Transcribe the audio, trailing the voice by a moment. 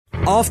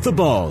Off the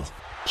Ball,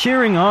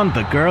 cheering on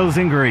the girls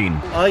in green.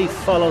 I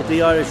followed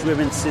the Irish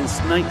women since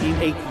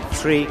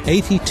 1983.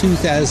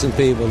 82,000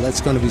 people,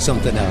 that's going to be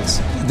something else.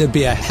 There'll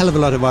be a hell of a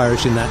lot of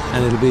Irish in that,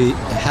 and it'll be a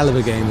hell of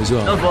a game as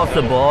well. Love Off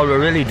the Ball, we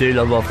really do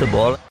love Off the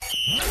Ball.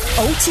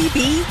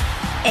 OTB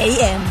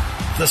AM.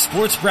 The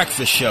Sports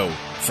Breakfast Show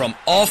from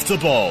Off the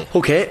Ball.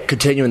 OK,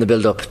 continuing the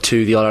build-up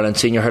to the All-Ireland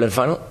Senior Hurling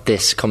Final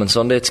this coming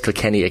Sunday. It's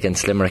Kilkenny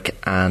against Limerick,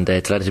 and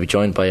delighted to be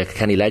joined by a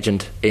Kilkenny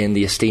legend in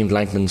the esteemed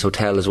Langton's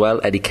Hotel as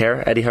well, Eddie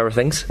Keher. Eddie, how are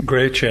things?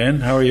 Great,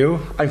 Shane. How are you?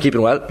 I'm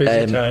keeping well.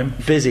 Busy time.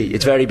 Busy.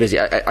 It's very busy.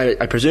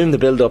 I presume the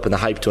build-up and the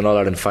hype to an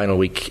All-Ireland Final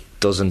week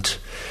doesn't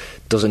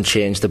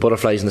change the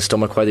butterflies in the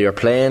stomach whether you're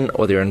playing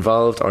or you're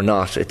involved or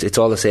not. It's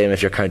all the same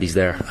if your county's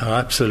there. Oh,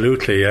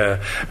 absolutely,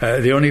 yeah.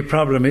 The only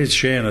problem is,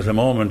 Shane, at the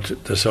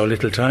moment there's so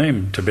little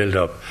time to build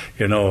up.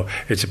 You know,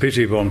 it's a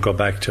pity we won't go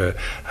back to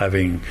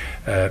having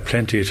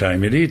plenty of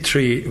time. You need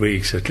 3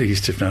 weeks at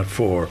least, if not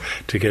 4,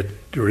 to get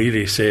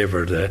really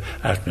savour the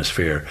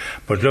atmosphere.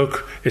 But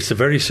look, it's the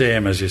very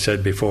same as you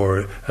said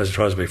before, as it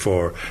was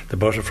before. The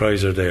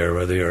butterflies are there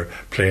whether you're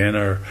playing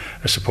or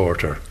a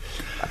supporter.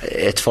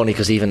 It's funny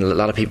because even a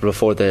lot of people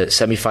before the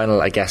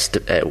semi-final, I guess,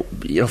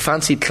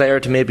 fancied Clare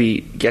to maybe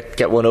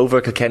get one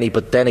over Kilkenny,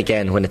 but then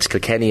again, when it's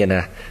Kilkenny in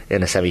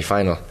a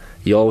semi-final,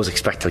 you always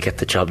expect to get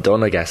the job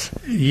done, I guess.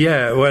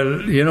 Yeah,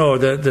 well, you know,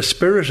 the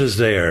spirit is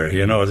there.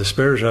 You know, the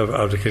spirit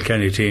of the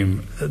Kilkenny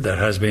team that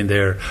has been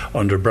there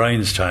under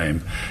Brian's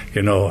time,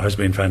 you know, has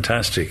been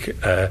fantastic,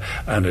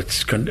 and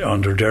it's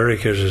under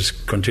Derek it has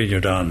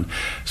continued on.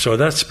 So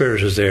that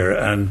spirit is there,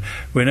 and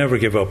we never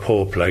give up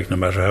hope, like, no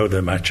matter how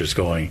the match is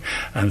going.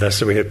 And that's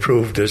the way it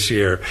proved this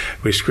year.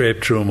 We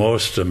scraped through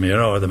most of them, you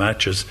know, the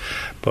matches.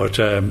 But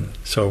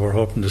so we're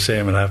hoping the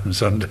same will happen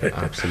Sunday.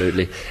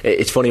 Absolutely.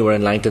 It's funny, we're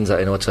in Langton's.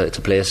 I know it's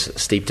a place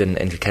steeped in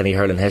Kilkenny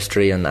hurling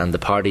history, and the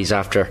parties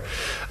after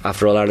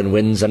All Ireland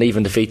wins and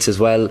even defeats as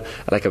well.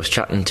 Like, I was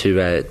chatting to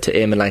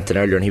Eamon Langton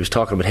earlier, and he was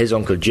talking about his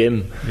uncle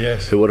Jim,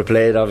 yes, who would have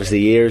played obviously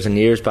years and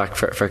years back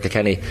for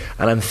Kilkenny.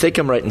 And I think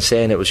I'm right in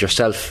saying it was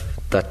yourself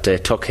that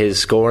took his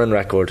scoring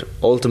record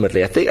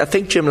ultimately. I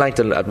think Jim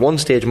Langton at one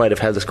stage might have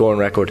held the scoring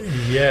record,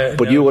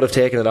 but you would have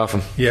taken it off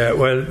him. Yeah,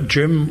 well,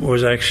 Jim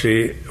was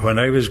actually, when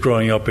I was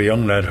growing up a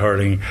young lad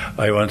hurling,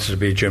 I wanted to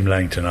be Jim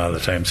Langton all the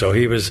time. So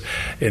he was,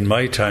 in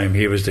my time,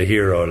 he was the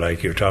hero,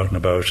 like you're talking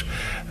about.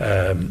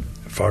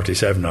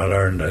 47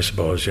 All-Ireland, I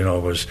suppose, you know,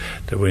 was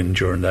the win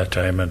during that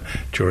time, and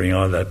during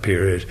all that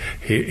period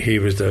he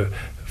was the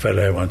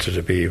fella I wanted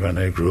to be when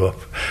I grew up.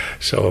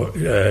 So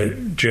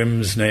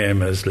Jim's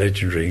name is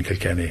legendary in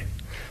Kilkenny.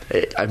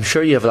 I'm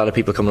sure you have a lot of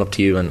people coming up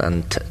to you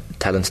and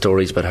telling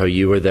stories about how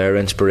you were their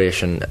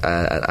inspiration,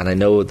 and I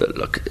know that,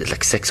 look, it's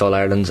like 6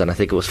 All-Irelands, and I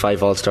think it was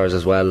 5 All-Stars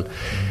as well.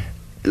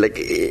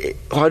 Like,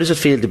 how does it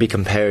feel to be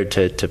compared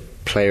to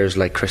players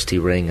like Christy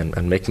Ring and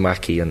Mick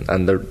Mackey and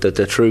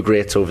the true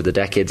greats over the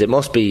decades? It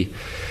must be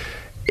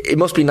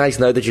nice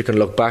now that you can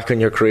look back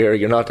on your career.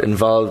 You're not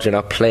involved, you're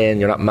not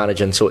playing, you're not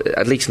managing, so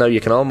at least now you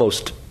can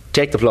almost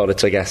take the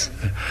plaudits, I guess.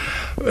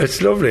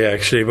 It's lovely,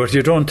 actually, but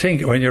you don't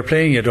think, when you're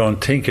playing, you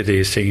don't think of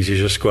these things. You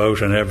just go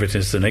out and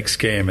everything's the next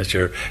game. It's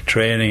your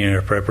training and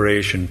your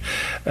preparation.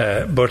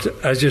 But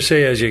as you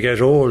say, as you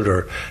get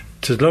older,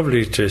 it's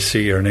lovely to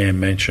see your name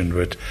mentioned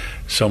with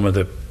some of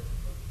the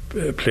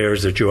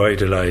players that you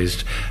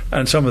idolised,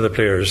 and some of the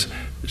players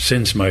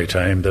since my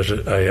time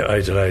that I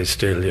idolise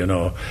still, you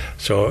know.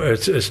 So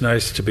it's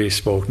nice to be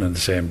spoken in the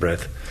same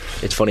breath.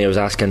 It's funny, I was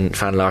asking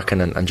Fan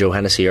Larkin and Joe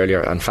Hennessy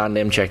earlier, and Fan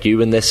name checked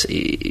you in this.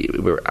 We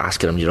were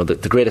asking him, you know,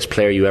 the greatest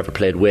player you ever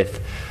played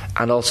with,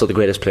 and also the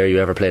greatest player you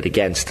ever played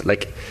against.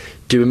 Like,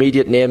 do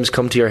immediate names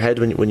come to your head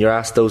when you're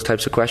asked those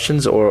types of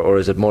questions, or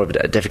is it more of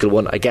a difficult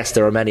one? I guess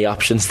there are many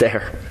options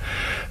there.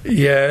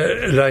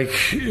 Yeah, like,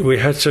 we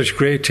had such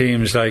great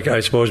teams. Like,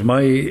 I suppose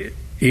my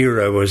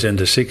era was in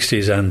the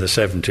 60s and the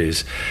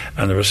 70s,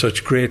 and there were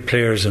such great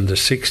players in the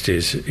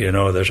 60s, you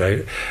know, that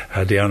I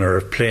had the honour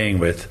of playing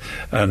with,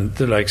 and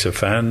the likes of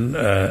Fan,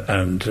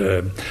 and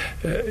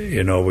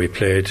you know, we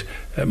played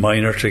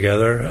minor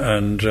together,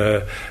 and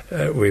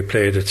we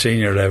played at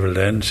senior level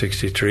then,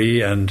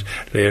 63, and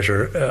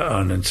later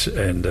on in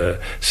the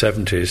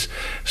 70s.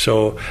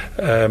 So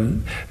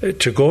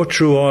to go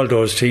through all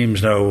those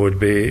teams now would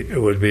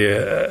be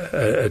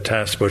a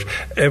task, but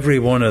every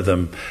one of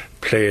them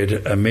played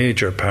a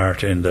major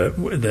part in the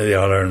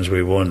All-Irelands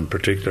we won,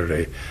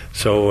 particularly.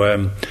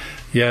 So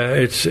yeah,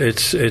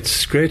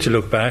 it's great to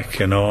look back,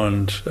 you know,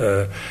 and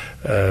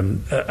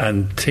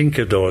think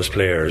of those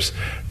players.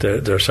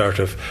 They're sort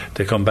of,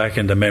 they come back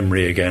into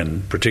memory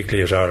again,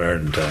 particularly at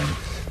All-Ireland time.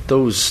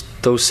 Those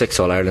those 6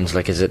 All-Irelands,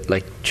 like, is it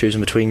like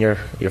choosing between your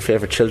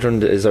favourite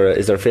children? Is there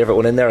a favourite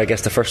one in there? I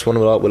guess the first one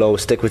will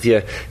always stick with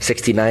you.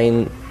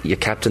 69, you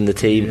captain the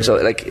team. So,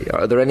 like,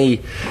 are there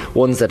any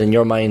ones that in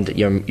your mind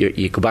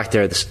you go back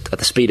there at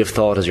the speed of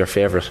thought as your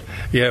favourite?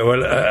 Yeah,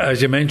 well,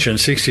 as you mentioned,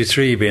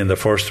 63 being the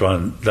first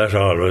one, that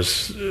always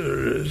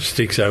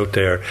sticks out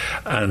there.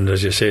 And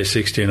as you say,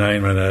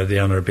 69, when I had the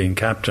honour of being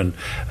captain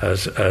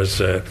as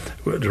the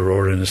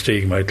Roaring and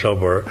Steag, my club,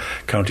 were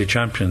county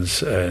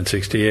champions in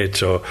 68.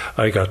 So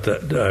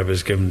I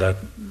was given that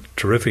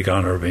terrific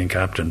honour of being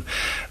captain.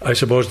 I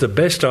suppose the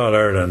best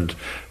All-Ireland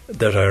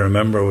that I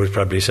remember was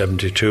probably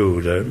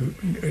 72,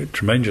 the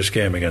tremendous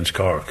game against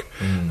Cork.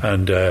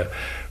 And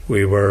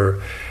we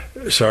were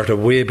sort of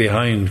way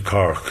behind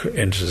Cork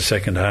into the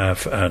second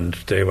half, and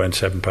they went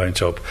 7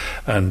 points up,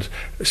 and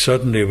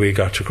suddenly we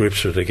got to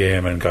grips with the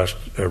game and got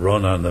a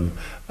run on them,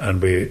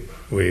 and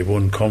we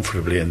won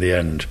comfortably in the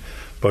end.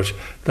 But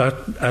that,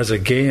 as a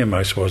game,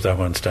 I suppose that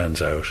one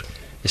stands out.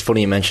 It's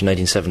funny you mentioned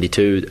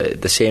 1972.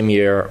 The same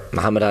year,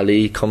 Muhammad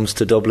Ali comes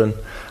to Dublin,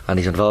 and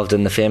he's involved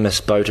in the famous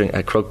bout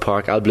at Croke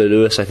Park. Al Blue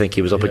Lewis, I think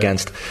he was up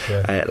against.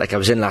 Like, I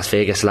was in Las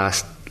Vegas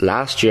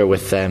last year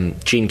with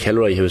Gene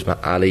Kilroy, who was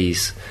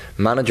Ali's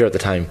manager at the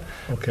time.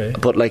 Okay.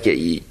 But like,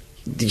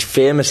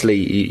 famously,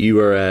 you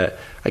were.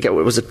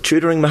 Was it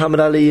tutoring Muhammad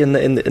Ali in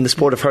the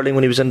sport of hurling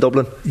when he was in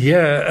Dublin?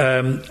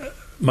 Yeah.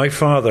 My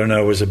father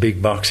now was a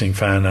big boxing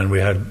fan, and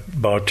we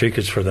had bought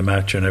tickets for the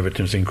match and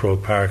everything. Was in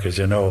Croke Park, as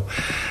you know.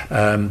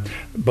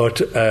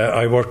 But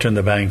I worked in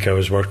the bank. I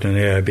was working in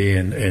AIB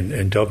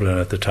in Dublin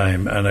at the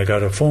time, and I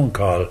got a phone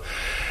call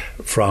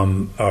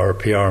from our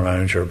PR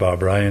manager,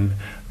 Bob Ryan,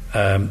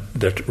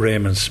 that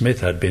Raymond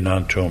Smith had been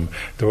on to him.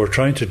 They were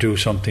trying to do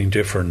something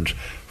different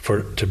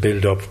to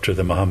build up to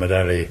the Muhammad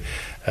Ali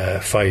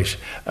fight,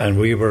 and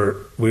we were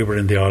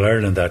in the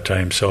All-Ireland that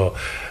time. So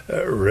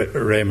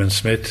Raymond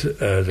Smith,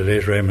 the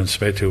late Raymond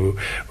Smith, who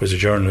was a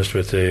journalist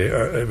with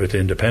the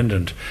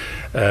Independent,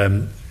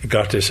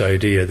 got this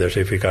idea that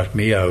if he got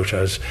me out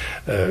as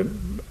a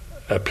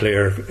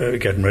player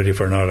getting ready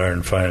for an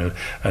All-Ireland final,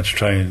 and to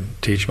try and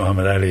teach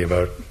Muhammad Ali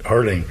about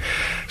hurling.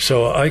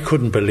 So I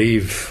couldn't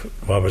believe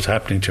what was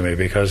happening to me,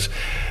 because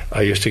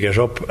I used to get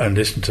up and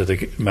listen to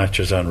the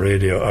matches on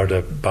radio, or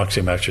the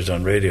boxing matches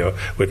on radio,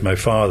 with my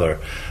father,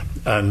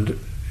 and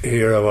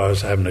here I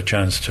was having a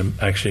chance to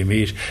actually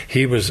meet.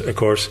 He was, of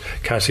course,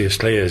 Cassius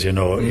Clay, as you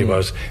know. He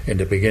was in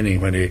the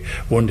beginning when he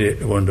won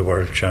the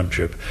World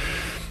Championship.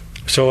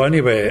 So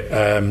anyway,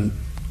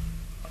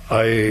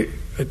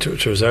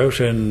 it was out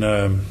in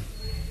I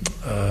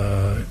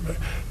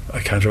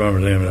can't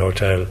remember the name of the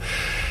hotel.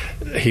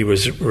 He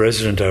was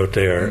resident out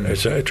there.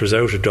 It was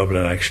out of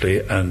Dublin, actually,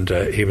 and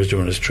he was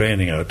doing his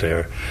training out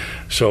there.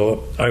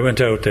 So I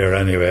went out there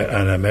anyway,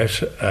 and I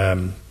met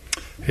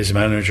his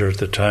manager at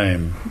the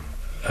time,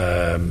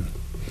 and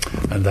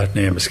that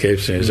name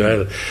escapes me as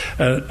well.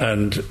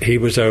 And he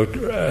was out,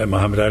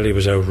 Muhammad Ali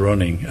was out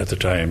running at the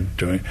time,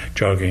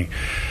 jogging.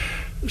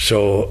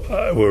 So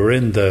we were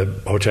in the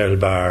hotel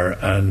bar,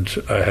 and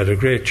I had a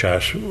great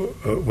chat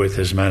with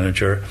his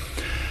manager,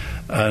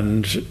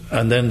 and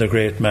then the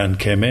great man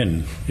came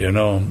in,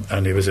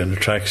 and he was in a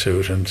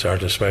tracksuit and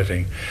started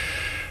sweating.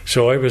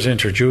 So I was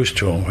introduced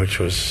to him, which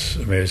was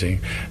amazing.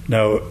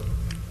 Now,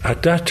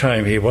 at that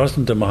time, he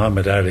wasn't the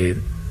Muhammad Ali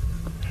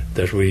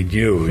that we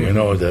knew,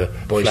 the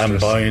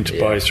flamboyant,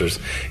 boisterous.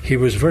 He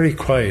was very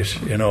quiet,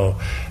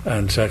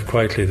 and sat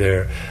quietly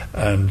there,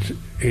 and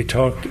he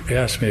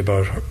asked me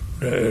about,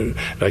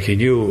 like, he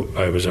knew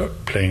I was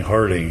playing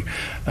hurling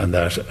and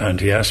that,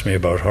 and he asked me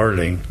about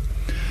hurling,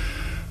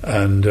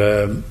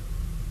 and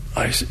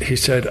he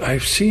said,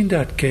 I've seen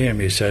that game,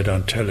 he said,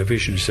 on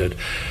television. He said,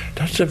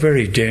 that's a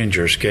very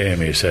dangerous game,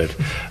 he said.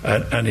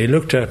 And he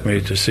looked at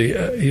me to see,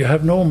 you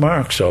have no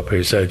marks up,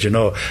 he said,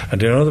 And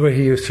the way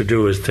he used to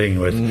do his thing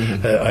with,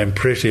 I'm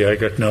pretty, I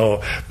got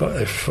no...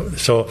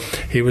 So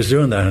he was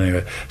doing that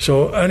anyway.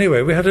 So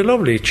anyway, we had a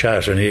lovely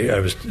chat, and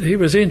he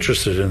was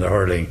interested in the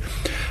hurling.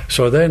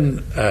 So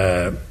then...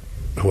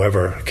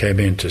 whoever came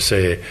in to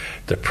say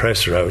the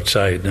press are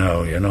outside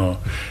now,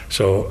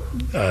 So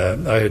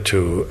I had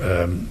two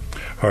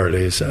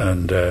hurleys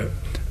and a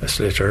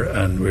slitter,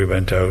 and we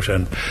went out,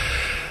 and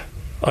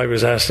I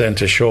was asked then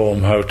to show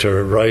him how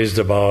to rise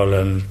the ball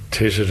and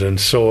hit it and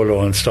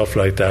solo and stuff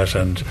like that,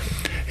 and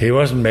he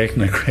wasn't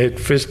making a great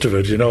fist of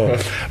it,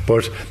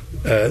 But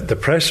the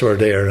press were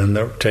there, and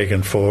they're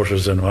taking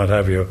photos and what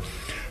have you.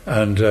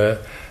 And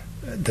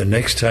the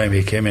next time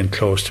he came in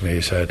close to me,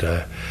 he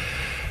said,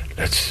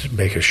 let's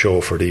make a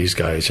show for these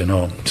guys,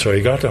 So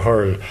he got the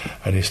hurl,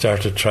 and he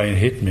started trying to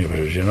hit me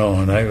with it,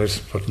 and I was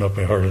putting up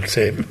my hurl,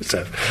 saving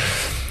myself.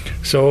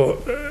 So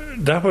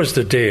that was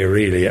the day,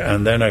 really,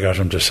 and then I got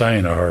him to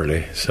sign a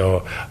hurley.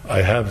 So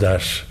I have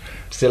that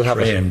Still have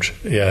framed.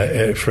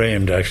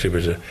 Framed actually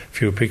with a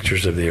few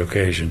pictures of the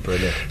occasion.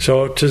 Brilliant.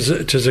 So it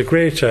is a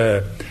great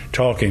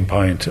talking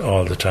point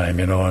all the time,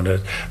 and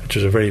it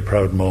was a very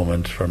proud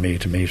moment for me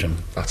to meet him.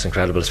 That's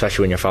incredible,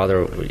 especially when your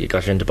father, you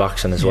got into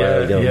boxing as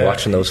well,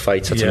 watching those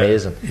fights. That's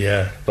amazing.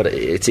 Yeah. But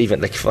it's even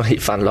like funny.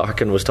 Van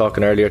Larkin was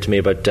talking earlier to me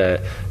about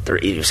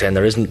he was saying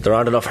there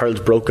aren't enough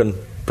hurls broken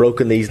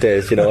these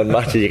days, in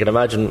matches. You can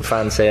imagine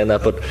fans saying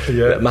that, but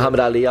Muhammad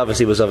Ali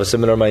obviously was of a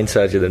similar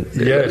mindset.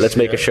 Let's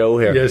make a show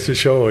here. Yes, a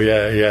show,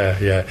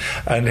 yeah.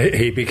 And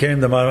he became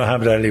the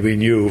Muhammad Ali we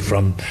knew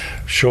from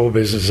show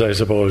business, I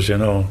suppose,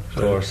 Of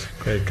course.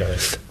 Great guy.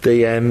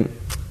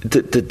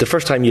 The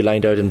first time you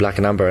lined out in black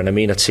and amber, and I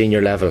mean at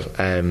senior level,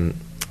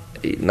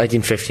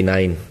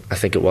 1959 I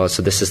think it was,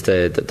 so this is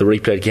the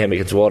replayed game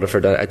against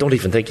Waterford. I don't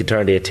even think you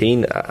turned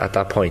 18 at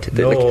that point.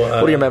 No,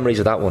 what are your memories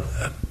of that one?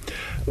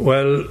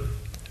 Well,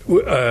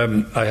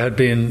 I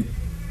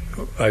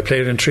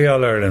played in 3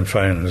 All-Ireland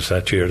finals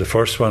that year. The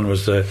first one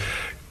was the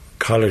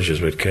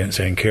colleges with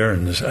St.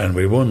 Kieran's, and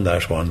we won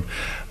that one.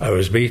 I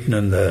was beaten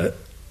in the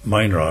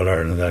minor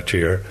All-Ireland that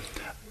year,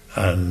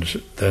 and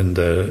then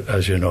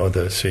as you know,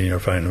 the senior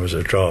final was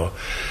a draw.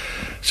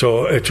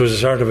 So it was a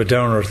sort of a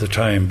downer at the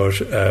time, but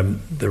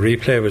the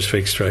replay was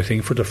fixed, I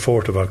think, for the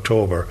 4th of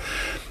October,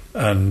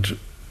 and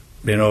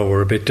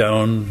we're a bit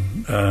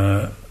down,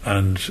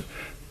 and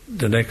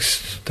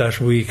that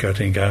week, I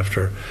think,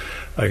 after,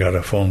 I got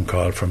a phone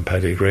call from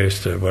Paddy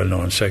Grace, the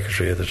well-known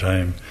secretary at the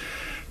time,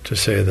 to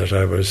say that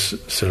I was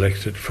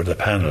selected for the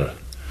panel.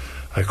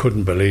 I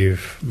couldn't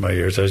believe my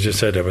ears. As you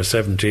said, I was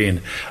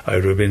 17. I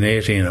would have been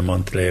 18 a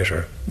month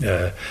later.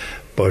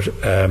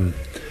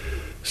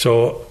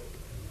 So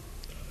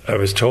I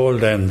was told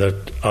then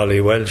that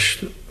Ollie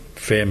Welsh,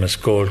 famous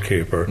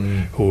goalkeeper,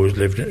 who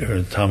lived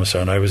in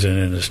Thomastown, I was in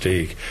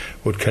Innisteig,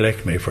 would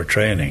collect me for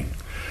training.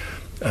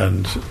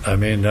 And I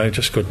mean, I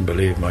just couldn't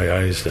believe my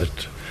eyes and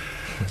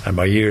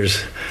my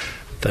ears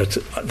that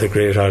the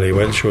great Ollie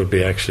Welsh would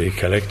be actually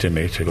collecting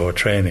me to go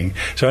training.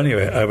 So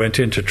anyway, I went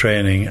into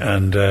training,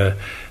 and all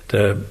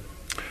the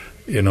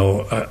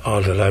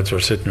lads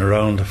were sitting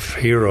around, the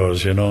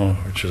heroes,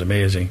 which was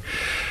amazing.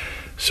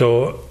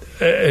 So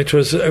I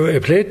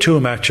played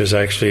 2 matches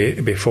actually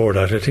before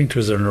that. I think it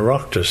was in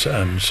Oireachtas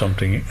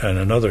and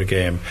another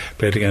game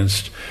played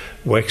against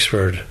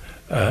Wexford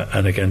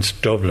and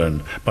against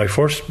Dublin. My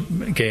first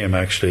game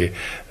actually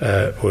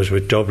was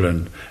with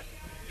Dublin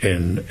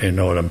in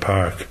Nolan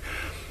Park,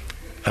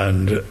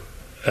 and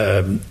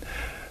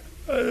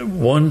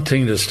one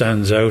thing that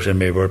stands out in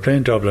me, we were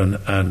playing Dublin,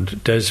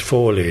 and Des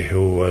Foley,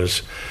 who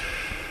was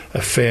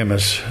a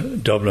famous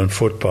Dublin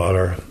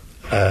footballer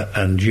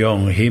and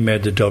young, he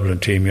made the Dublin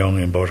team young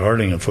in both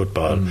hurling and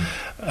football,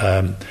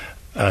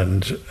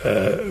 and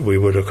we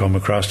would have come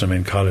across them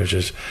in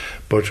colleges,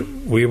 but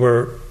we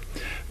were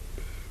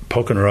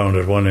poking around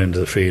at one end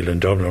of the field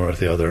and Dublin were at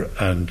the other,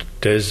 and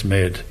Des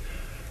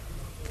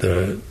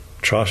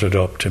trotted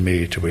up to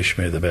me to wish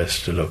me the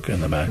best of luck in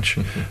the match,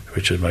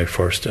 which was my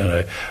first,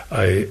 and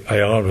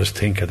I always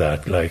think of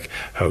that, like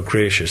how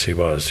gracious he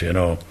was,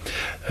 so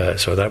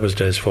that was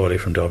Des Foley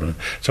from Dublin.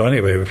 So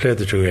anyway, we played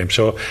the 2 games.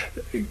 So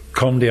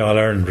come the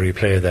All-Ireland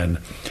replay then,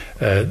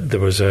 there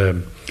was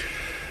an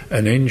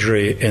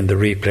injury in the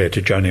replay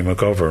to Johnny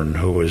McGovern,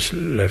 who was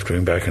left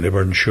wing back, and they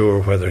weren't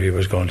sure whether he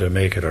was going to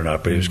make it or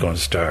not, but he was going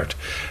to start.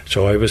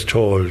 So I was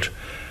told,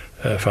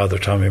 Father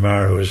Tommy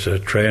Marr, who was the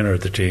trainer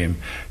of the team,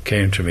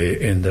 came to me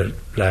in the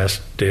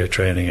last day of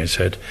training and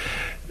said,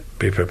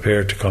 be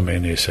prepared to come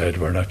in. He said,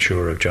 we're not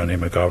sure of Johnny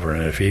McGovern,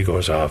 and if he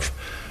goes off,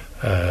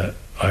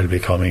 I'll be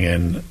coming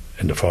in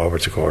the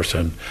forwards, of course,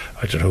 and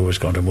I don't know who was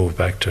going to move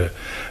back to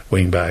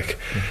wing back.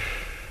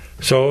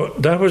 So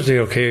that was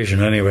the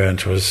occasion anyway, and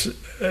it was,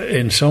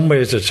 in some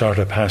ways it sort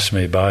of passed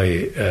me by,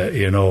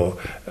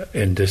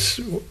 in this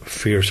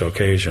fierce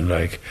occasion,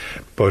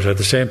 but at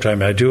the same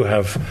time I do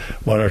have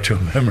 1 or 2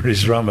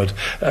 memories from it,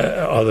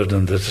 other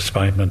than the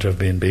disappointment of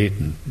being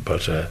beaten.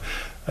 But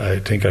I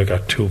think I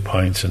got 2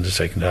 points in the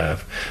second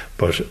half,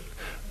 but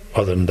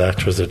other than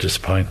that was a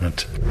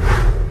disappointment.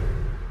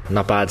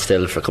 Not bad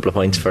still for a couple of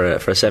points for a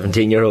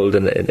 17-year-old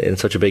in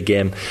such a big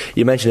game.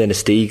 You mentioned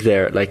Innisteig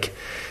there,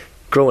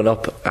 growing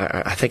up,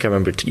 I think I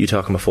remember you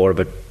talking before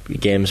about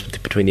games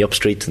between the up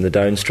streets and the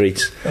down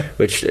streets,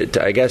 which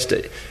I guess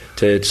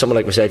to someone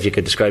like myself you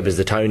could describe as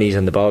the townies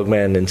and the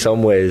bogmen in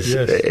some ways.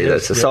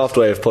 It's a soft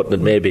way of putting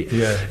it, maybe.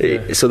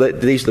 So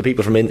these are the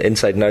people from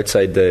inside and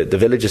outside the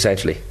village,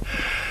 essentially.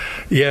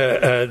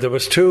 Yeah, there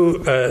was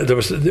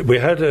 2. We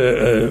had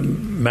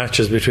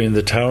matches between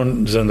the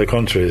towns and the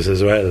countries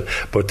as well,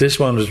 but this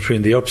one was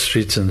between the up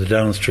streets and the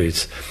down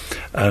streets,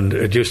 and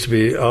it used to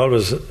be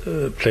always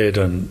played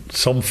on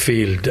some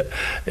field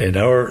in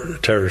our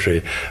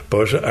territory.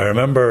 But I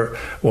remember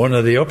one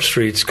of the up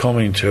streets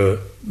coming to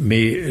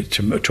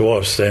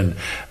us then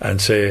and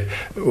say,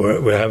 we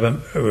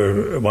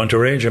want to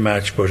arrange a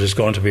match, but it's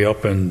going to be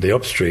up in the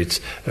up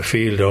streets, a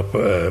field up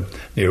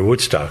near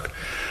Woodstock,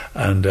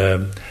 and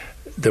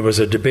there was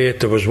a debate.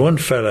 There was one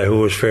fella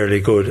who was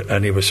fairly good,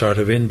 and he was sort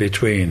of in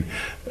between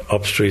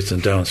up streets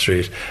and down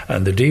street,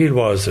 and the deal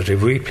was that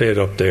if we played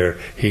up there,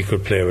 he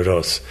could play with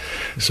us.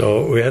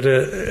 So we had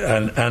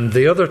and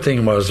the other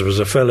thing was, there was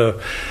a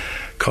fellow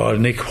called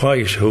Nick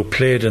White who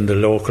played in the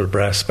local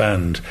brass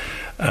band,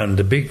 and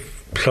the big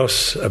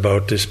plus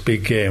about this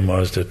big game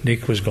was that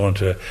Nick was going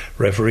to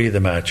referee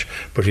the match,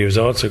 but he was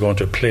also going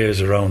to play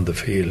us around the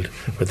field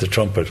with the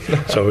trumpet.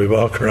 So we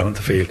walk around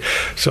the field.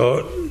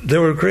 So they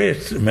were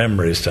great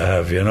memories to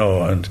have,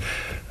 and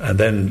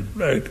then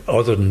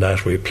other than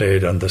that, we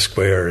played on the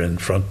square in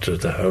front of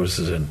the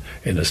houses in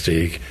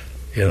Esteeg.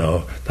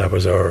 That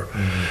was our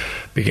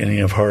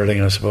beginning of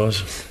hurling, I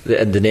suppose.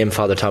 And the name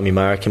Father Tommy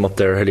Maher came up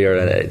there earlier,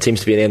 and it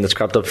seems to be a name that's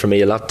cropped up for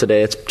me a lot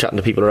today. It's chatting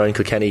to people around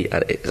Kilkenny,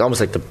 and it's almost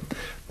like the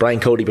Brian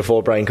Cody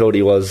before Brian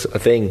Cody was a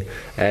thing.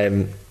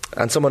 And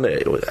someone,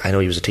 I know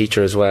he was a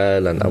teacher as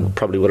well, and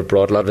probably would have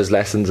brought a lot of his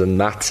lessons and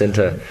maths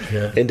into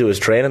his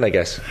training, I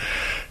guess.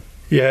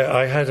 Yeah,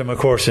 I had him, of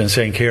course, in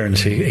St.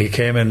 Kieran's. He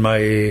came in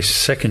my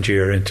second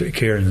year into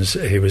Kieran's.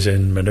 He was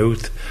in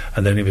Maynooth,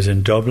 and then he was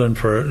in Dublin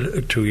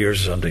for 2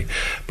 years or something.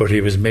 But he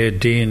was made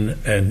dean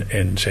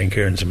in St.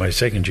 Kieran's in my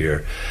second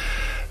year.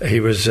 He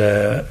was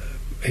a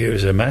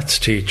maths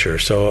teacher,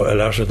 so a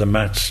lot of the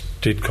maths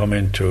did come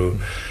into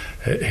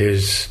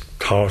his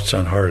thoughts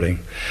on hurling.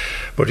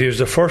 But he was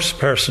the first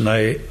person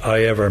I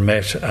ever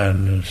met,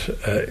 and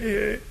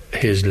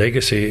his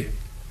legacy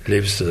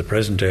lives to the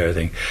present day, I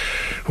think,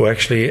 who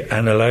actually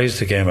analysed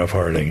the game of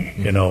hurling,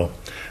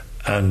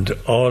 and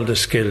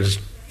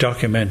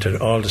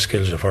documented all the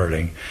skills of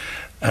hurling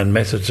and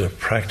methods of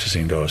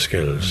practising those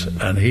skills.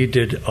 And he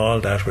did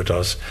all that with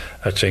us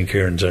at St.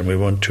 Kieran's, and we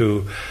won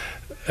two.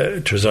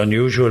 It was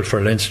unusual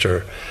for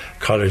Leinster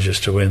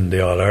colleges to win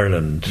the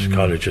All-Ireland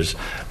colleges,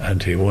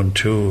 and he won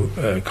two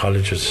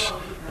colleges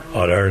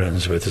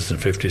All-Irelands with us in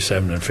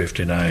 57 and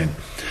 59.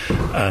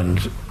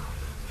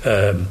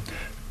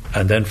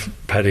 And then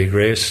Paddy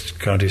Grace,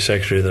 County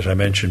Secretary that I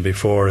mentioned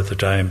before at the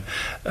time,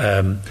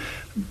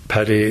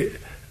 Paddy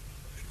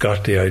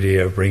got the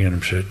idea of bringing him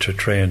to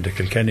train the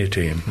Kilkenny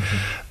team.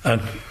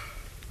 And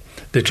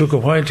they took a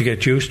while to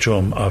get used to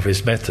him of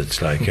his methods,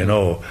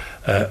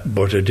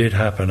 but it did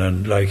happen,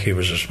 and he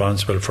was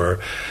responsible for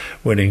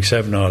winning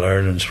 7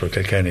 All-Irelands for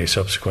Kilkenny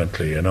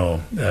subsequently, in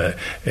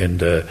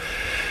the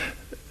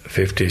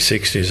 50s,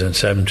 60s and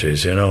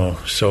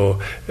 70s, So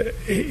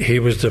he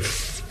was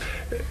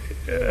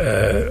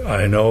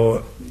I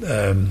know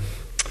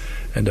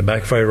and the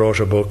McVie wrote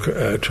a book,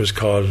 it was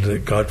called The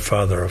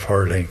Godfather of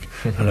Hurling,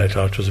 and I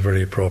thought it was a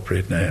very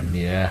appropriate name.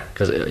 Yeah,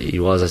 because he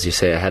was, as you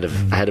say, ahead of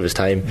his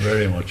time.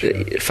 Very much.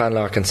 Yeah. Fan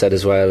Larkin said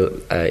as well,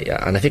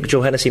 and I think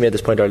Joe Hennessy made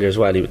this point earlier as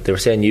well, they were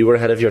saying you were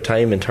ahead of your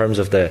time in terms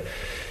of the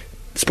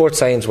sports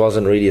science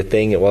wasn't really a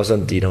thing. It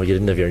wasn't, you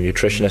didn't have your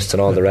nutritionists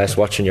and all the rest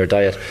watching your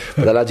diet.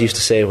 But the lads used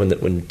to say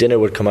when dinner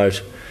would come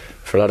out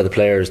for a lot of the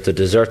players, the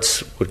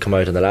desserts would come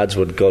out and the lads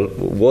would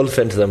wolf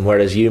into them,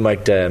 whereas you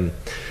might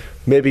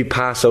maybe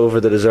pass over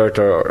the dessert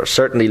or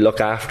certainly look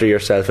after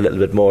yourself a little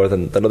bit more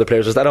than other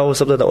players. Was that always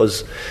something that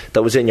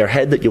was in your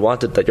head, that you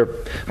wanted,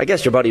 I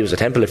guess your body was a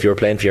temple if you were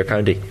playing for your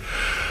county?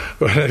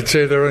 Well, I'd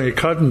say they're only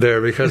cotton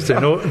there because they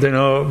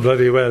know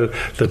bloody well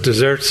that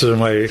desserts are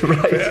my...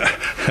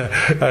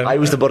 Right. I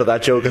was the butt of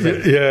that joke, I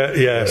think.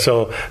 Yeah.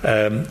 So,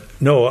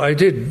 no, I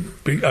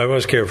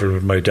was careful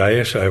with my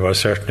diet, I was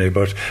certainly,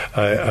 but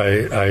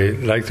I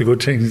like the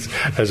good things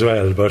as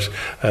well. But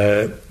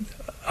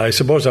I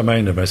suppose I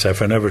minded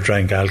myself. I never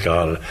drank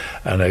alcohol,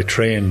 and I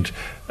trained,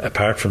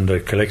 apart from the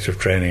collective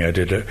training, I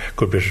did a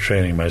good bit of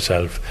training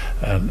myself,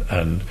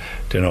 and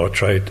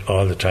tried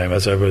all the time.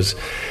 As I was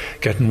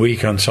getting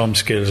weak on some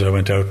skills, I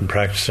went out and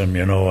practiced them,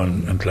 and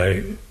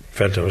I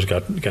felt I was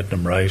getting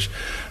them right.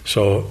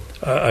 So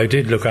I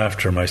did look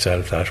after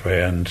myself that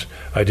way, and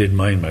I did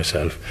mind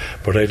myself,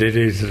 but I did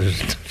eat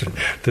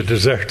the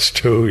desserts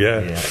too.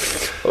 Yeah.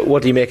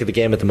 What do you make of the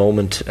game at the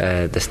moment?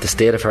 The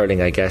state of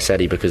hurling, I guess,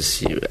 Eddie,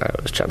 because I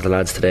was chatting to the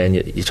lads today, and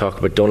you talk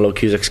about Donald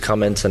Cusack's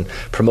comments and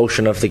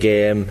promotion of the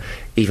game,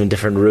 even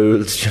different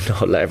rules.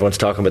 Everyone's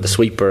talking about the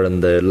sweeper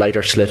and the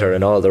lighter slitter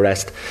and all the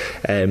rest.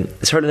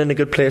 Is hurling in a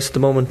good place at the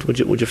moment? Would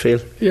you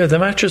feel? Yeah, the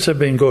matches have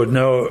been good.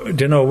 Now,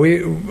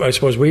 I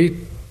suppose we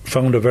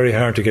found it very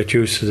hard to get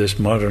used to this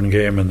modern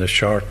game and the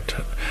short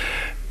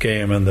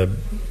game and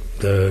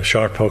the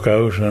short puck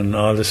out and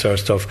all this sort of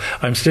stuff.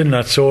 I'm still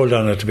not sold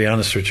on it, to be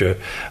honest with you,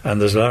 and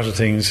there's a lot of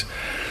things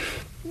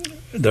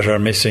that are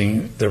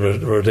missing that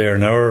were there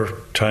in our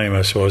time,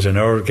 I suppose, in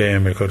our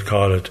game we could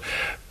call it,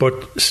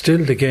 but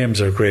still the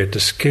games are great. The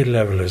skill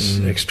level is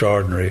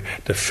extraordinary,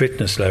 the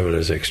fitness level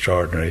is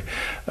extraordinary,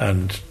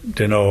 and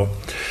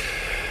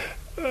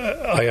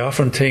I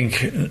often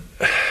think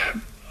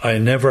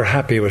I'm never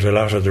happy with a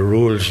lot of the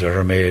rules that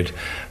are made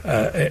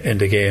in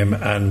the game,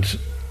 and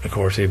of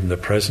course even the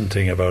present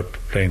thing about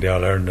playing the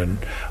All-Ireland in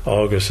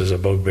August is a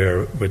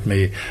bugbear with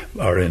me,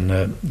 or in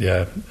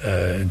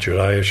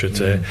July I should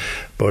say.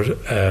 But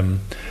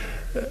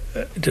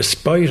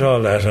despite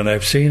all that, and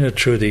I've seen it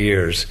through the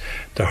years,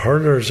 the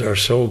hurlers are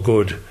so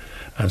good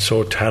and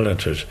so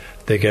talented,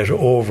 they get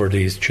over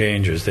these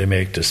changes they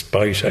make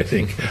despite, I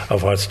think,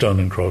 of what's done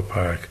in Croke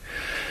Park.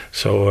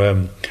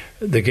 So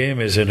the game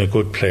is in a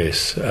good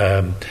place.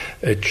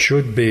 It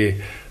should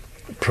be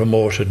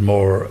promoted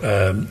more.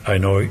 I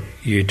know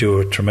you do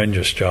a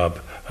tremendous job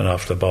and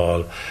off the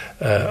ball.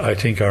 I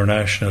think our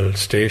national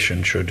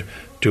station should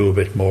do a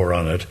bit more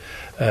on it.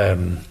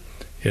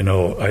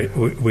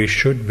 We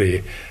should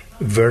be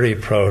very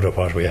proud of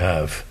what we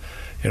have.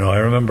 I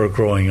remember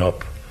growing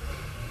up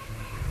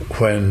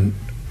when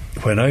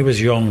I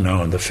was young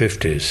now in the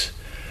 50s,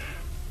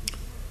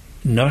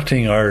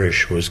 nothing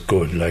Irish was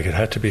good. Like, it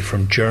had to be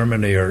from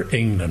Germany or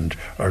England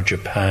or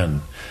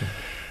Japan.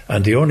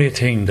 And the only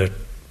thing that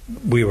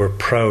we were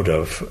proud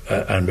of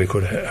and we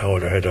could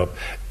hold our head up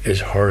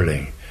is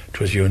hurling. It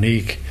was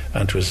unique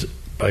and it was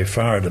by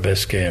far the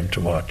best game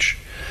to watch.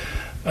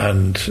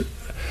 And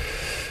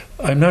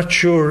I'm not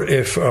sure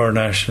if our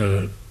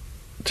national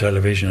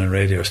television and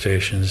radio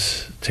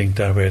stations think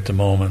that way at the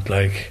moment.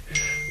 Like,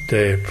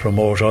 they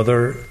promote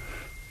other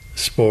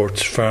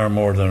sports far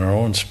more than our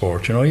own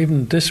sport.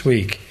 Even this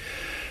week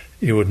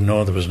you wouldn't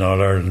know there was an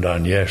All-Ireland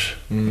on yet.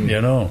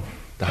 The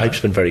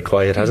hype's been very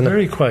quiet, hasn't it?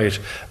 Very quiet,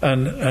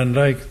 and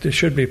like, they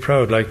should be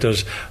proud. Like,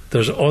 there's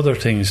other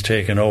things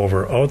taking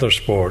over, other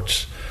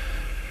sports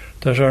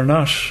that are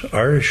not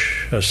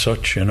Irish as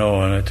such, and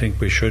I think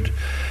we should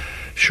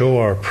show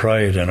our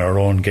pride in our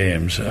own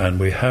games, and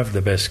we have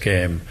the best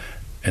game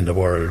in the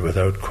world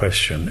without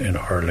question in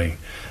hurling,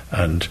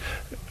 and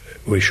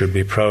we should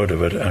be proud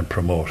of it and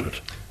promote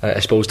it. I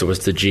suppose there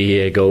was the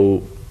GAA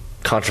Go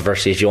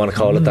controversy, if you want to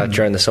call it that,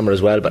 during the summer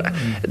as well. But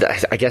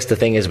I guess the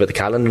thing is, with the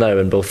calendar now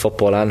in both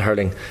football and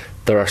hurling,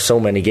 there are so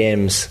many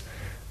games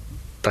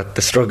that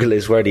the struggle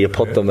is, where do you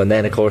put them? And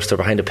then, of course, they're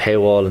behind a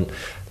paywall, and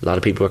a lot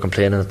of people are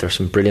complaining that there's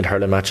some brilliant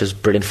hurling matches,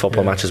 brilliant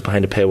football matches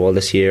behind a paywall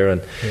this year.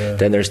 And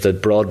then there's the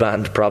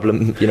broadband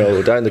problem,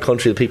 down the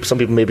country. Some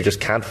people maybe just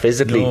can't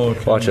physically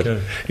watch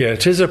it. Yeah,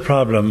 it is a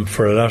problem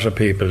for a lot of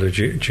people, the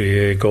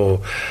GAA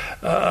Go.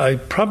 I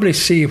probably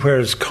see where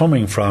it's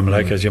coming from,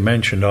 like, as you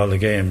mentioned, all the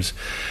games.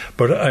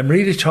 But I'm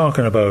really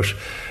talking about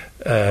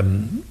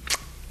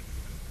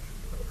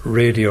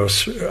radio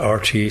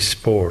RT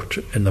Sport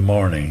in the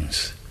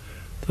mornings.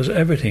 There's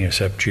everything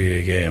except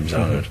GAA games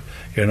on it,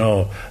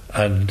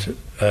 and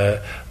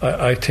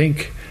I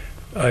think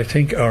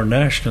our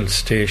national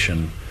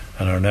station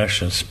and our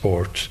national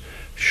sports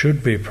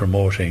should be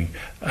promoting,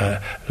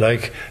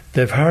 like,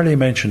 they've hardly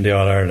mentioned the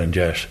All-Ireland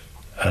yet,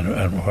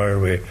 and where are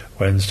we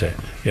Wednesday?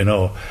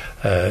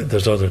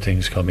 There's other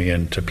things coming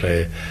into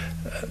play.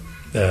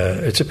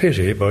 It's a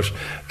pity, but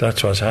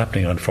that's what's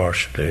happening,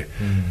 unfortunately.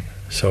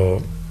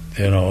 So,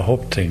 I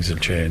hope things will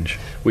change.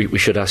 We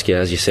should ask you,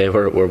 as you say,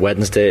 we're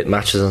Wednesday,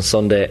 matches on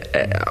Sunday.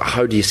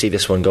 How do you see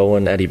this one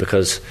going, Eddie?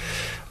 Because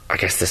I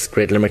guess this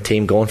great Limerick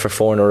team going for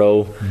 4 in a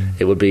row,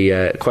 it would be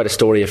quite a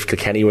story if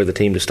Kilkenny were the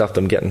team to stop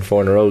them getting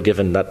 4 in a row,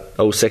 given that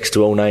 06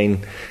 to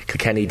 09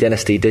 Kilkenny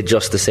dynasty did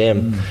just the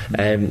same.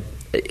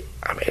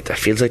 It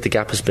feels like the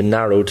gap has been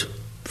narrowed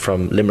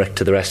from Limerick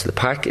to the rest of the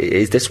pack.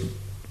 Is this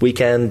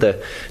weekend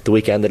the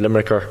weekend that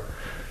Limerick are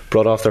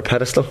brought off their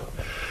pedestal?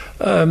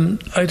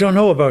 I don't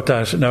know about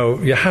that. Now,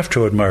 you have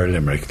to admire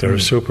Limerick. They're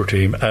a super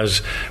team,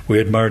 as we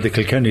admired the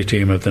Kilkenny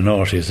team of the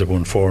noughties that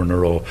won 4 in a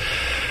row.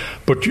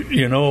 But,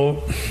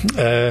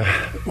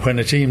 when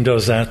a team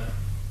does that,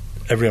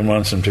 everyone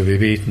wants them to be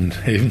beaten.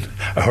 Even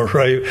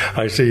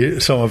I see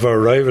some of our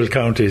rival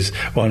counties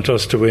want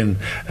us to win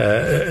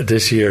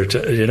this year,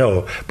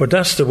 but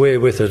that's the way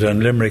with it,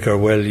 and Limerick are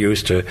well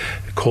used to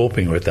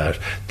coping with that.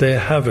 They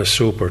have a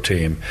super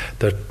team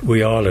that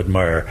we all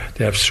admire.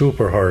 They have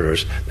super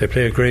hurlers. They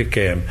play a great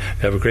game.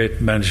 They have a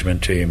great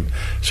management team.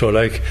 So,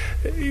 like,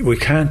 we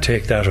can't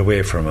take that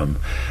away from them.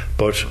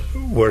 But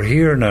we're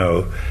here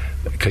now.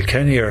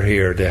 Kilkenny are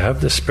here. They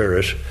have the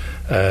spirit.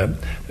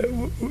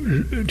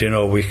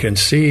 We can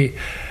see,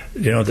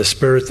 the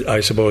spirit,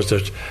 I suppose,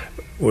 that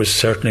was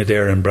certainly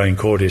there in Brian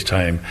Cody's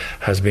time,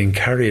 has been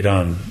carried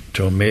on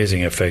to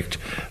amazing effect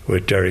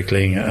with Derek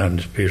Ling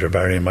and Peter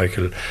Barry and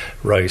Michael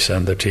Rice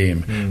and the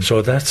team.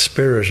 So that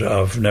spirit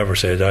of never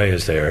say die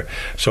is there.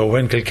 So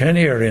when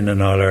Kilkenny are in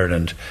an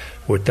All-Ireland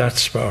with that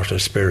sort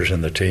of spirit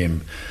in the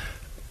team,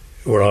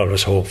 we're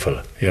always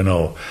hopeful,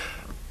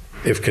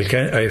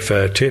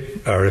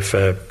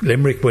 If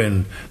Limerick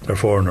win their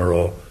 4 in a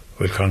row,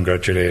 we'll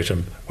congratulate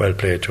them, well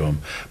played to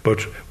them.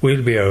 But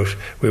we'll be out.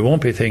 We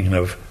won't be thinking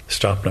of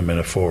stopping them in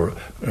a 4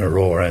 in a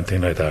row or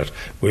anything like that.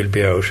 We'll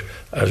be out,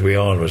 as we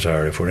always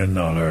are. If we're in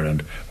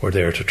All-Ireland, we're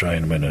there to try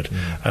and win it.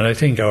 And I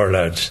think our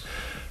lads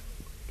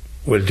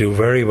will do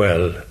very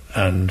well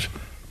and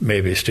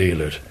maybe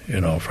steal it,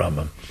 from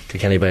them.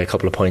 Kilkenny by a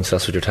couple of points,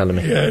 that's what you're telling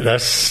me. Yeah,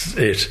 that's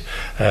it.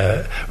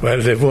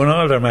 Well, they've won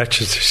all their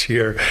matches this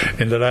year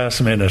in the last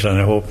minute, and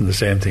I'm hoping the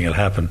same thing will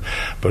happen,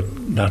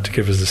 but not to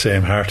give us the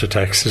same heart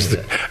attacks as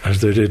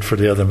they did for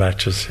the other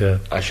matches. Yeah.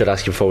 I should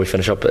ask you before we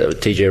finish up,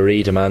 TJ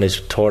Reid, a man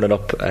who's torn it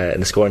up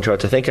in the scoring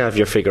chart. I think I have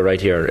your figure right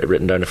here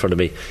written down in front of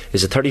me.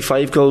 Is it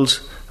 35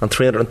 goals and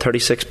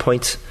 336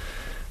 points?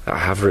 I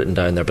have written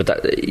down there, but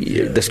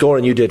the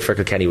scoring you did for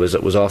Kilkenny was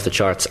off the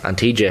charts, and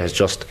TJ has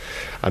just,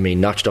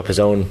 notched up his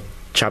own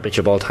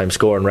championship all-time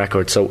scoring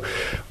record. So,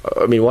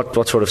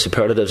 what sort of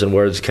superlatives and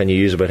words can you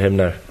use about him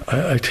now?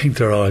 I think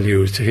they're all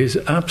used. He's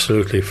an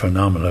absolutely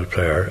phenomenal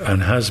player,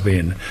 and has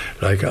been.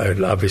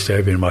 Obviously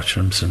I've been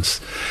watching him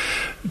since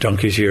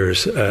donkey's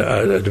years,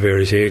 at the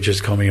various ages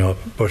coming up,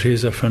 but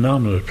he's a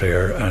phenomenal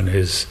player, and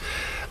his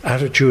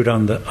attitude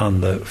on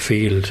the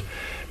field,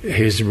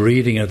 his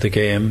reading of the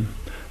game,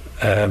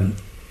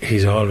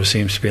 he always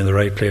seems to be in the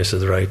right place at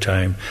the right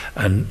time,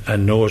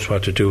 and knows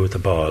what to do with the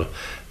ball,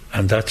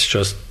 and that's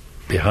just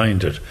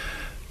behind it.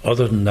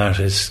 Other than that,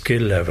 his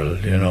skill level,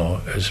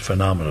 is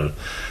phenomenal,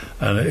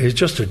 and he's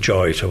just a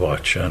joy to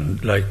watch.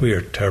 And we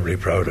are terribly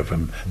proud of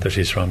him that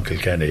he's from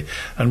Kilkenny,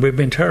 and we've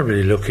been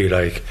terribly lucky,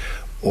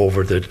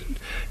 over the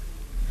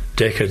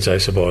decades, I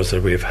suppose,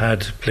 that we've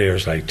had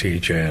players like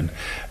TJ and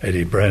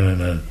Eddie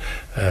Brennan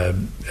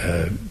and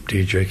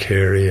DJ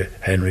Keher,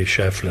 Henry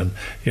Shefflin.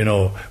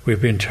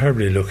 We've been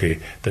terribly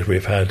lucky that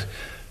we've had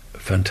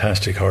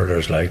fantastic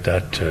hurlers like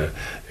that.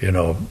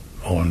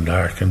 Owen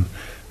Larkin.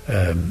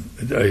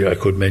 I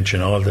could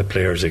mention all the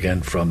players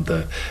again from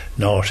the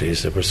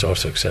noughties that were so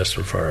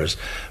successful for us,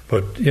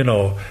 but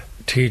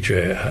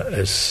TJ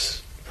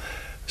is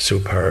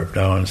superb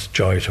now, and it's a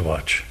joy to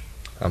watch.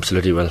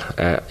 Absolutely. Well,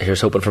 here's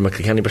hoping from a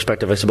Kilkenny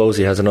perspective. I suppose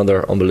he has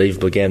another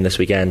unbelievable game this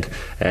weekend.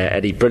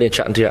 Eddie, brilliant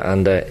chatting to you,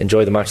 and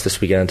enjoy the match this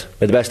weekend.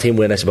 May the best team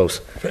win, I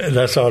suppose.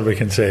 That's all we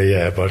can say,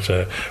 yeah, but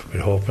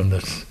we're hoping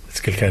that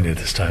it's Kilkenny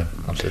this time.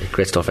 Absolutely.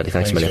 Great stuff, Eddie.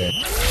 Thanks a million.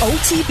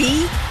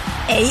 OTB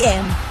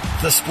AM.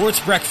 The Sports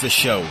Breakfast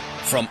Show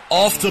from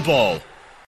Off the Ball.